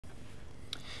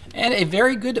And a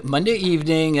very good Monday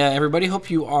evening, everybody. Hope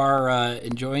you are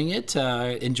enjoying it,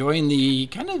 enjoying the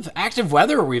kind of active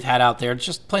weather we've had out there.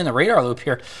 Just playing the radar loop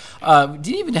here. We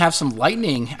didn't even have some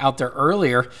lightning out there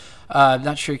earlier.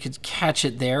 Not sure you could catch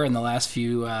it there in the last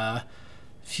few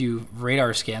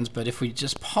radar scans, but if we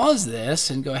just pause this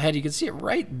and go ahead, you can see it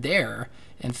right there.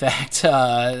 In fact,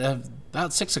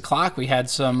 about 6 o'clock, we had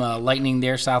some lightning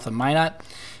there south of Minot.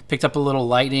 Picked up a little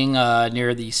lightning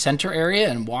near the center area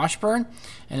in Washburn.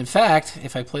 And in fact,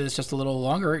 if I play this just a little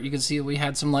longer, you can see we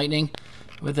had some lightning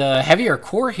with a heavier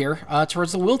core here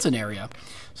towards the Wilton area.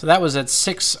 So that was at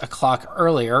 6 o'clock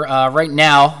earlier. Right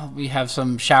now, we have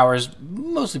some showers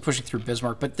mostly pushing through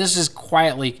Bismarck, but this is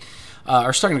quietly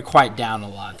are starting to quiet down a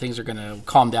lot. Things are going to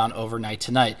calm down overnight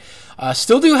tonight.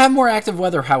 Still do have more active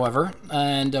weather, however,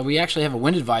 and we actually have a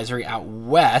wind advisory out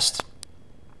west.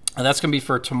 That's going to be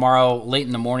for tomorrow late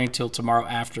in the morning till tomorrow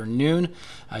afternoon.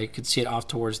 You can see it off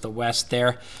towards the west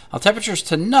there. Temperatures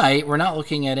tonight, we're not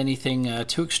looking at anything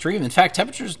too extreme. In fact,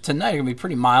 temperatures tonight are going to be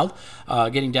pretty mild,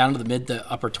 getting down to the mid to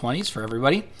upper 20s for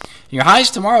everybody. Your highs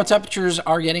tomorrow, temperatures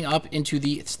are getting up into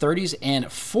the 30s and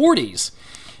 40s.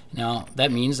 Now,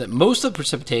 that means that most of the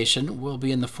precipitation will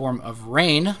be in the form of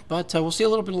rain, but we'll see a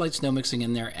little bit of light snow mixing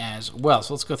in there as well.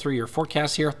 So let's go through your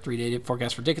forecast here. 3-day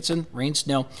forecast for Dickinson, rain,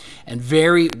 snow, and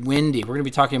very windy. We're going to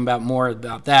be talking about more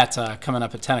about that coming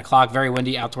up at 10 o'clock. Very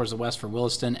windy out towards the west for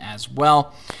Williston as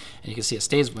well. And you can see it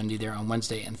stays windy there on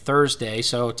Wednesday and Thursday.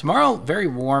 So tomorrow, very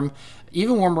warm,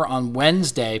 even warmer on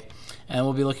Wednesday. And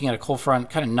we'll be looking at a cold front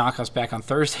kind of knock us back on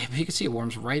Thursday, but you can see it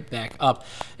warms right back up.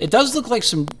 It does look like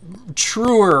some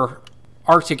truer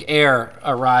Arctic air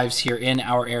arrives here in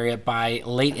our area by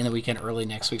late in the weekend, early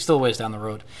next week. Still a ways down the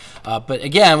road. But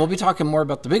again, we'll be talking more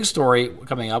about the big story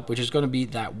coming up, which is going to be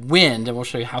that wind, and we'll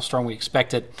show you how strong we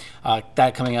expect it.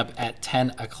 That coming up at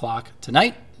 10 o'clock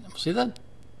tonight. We'll see you then.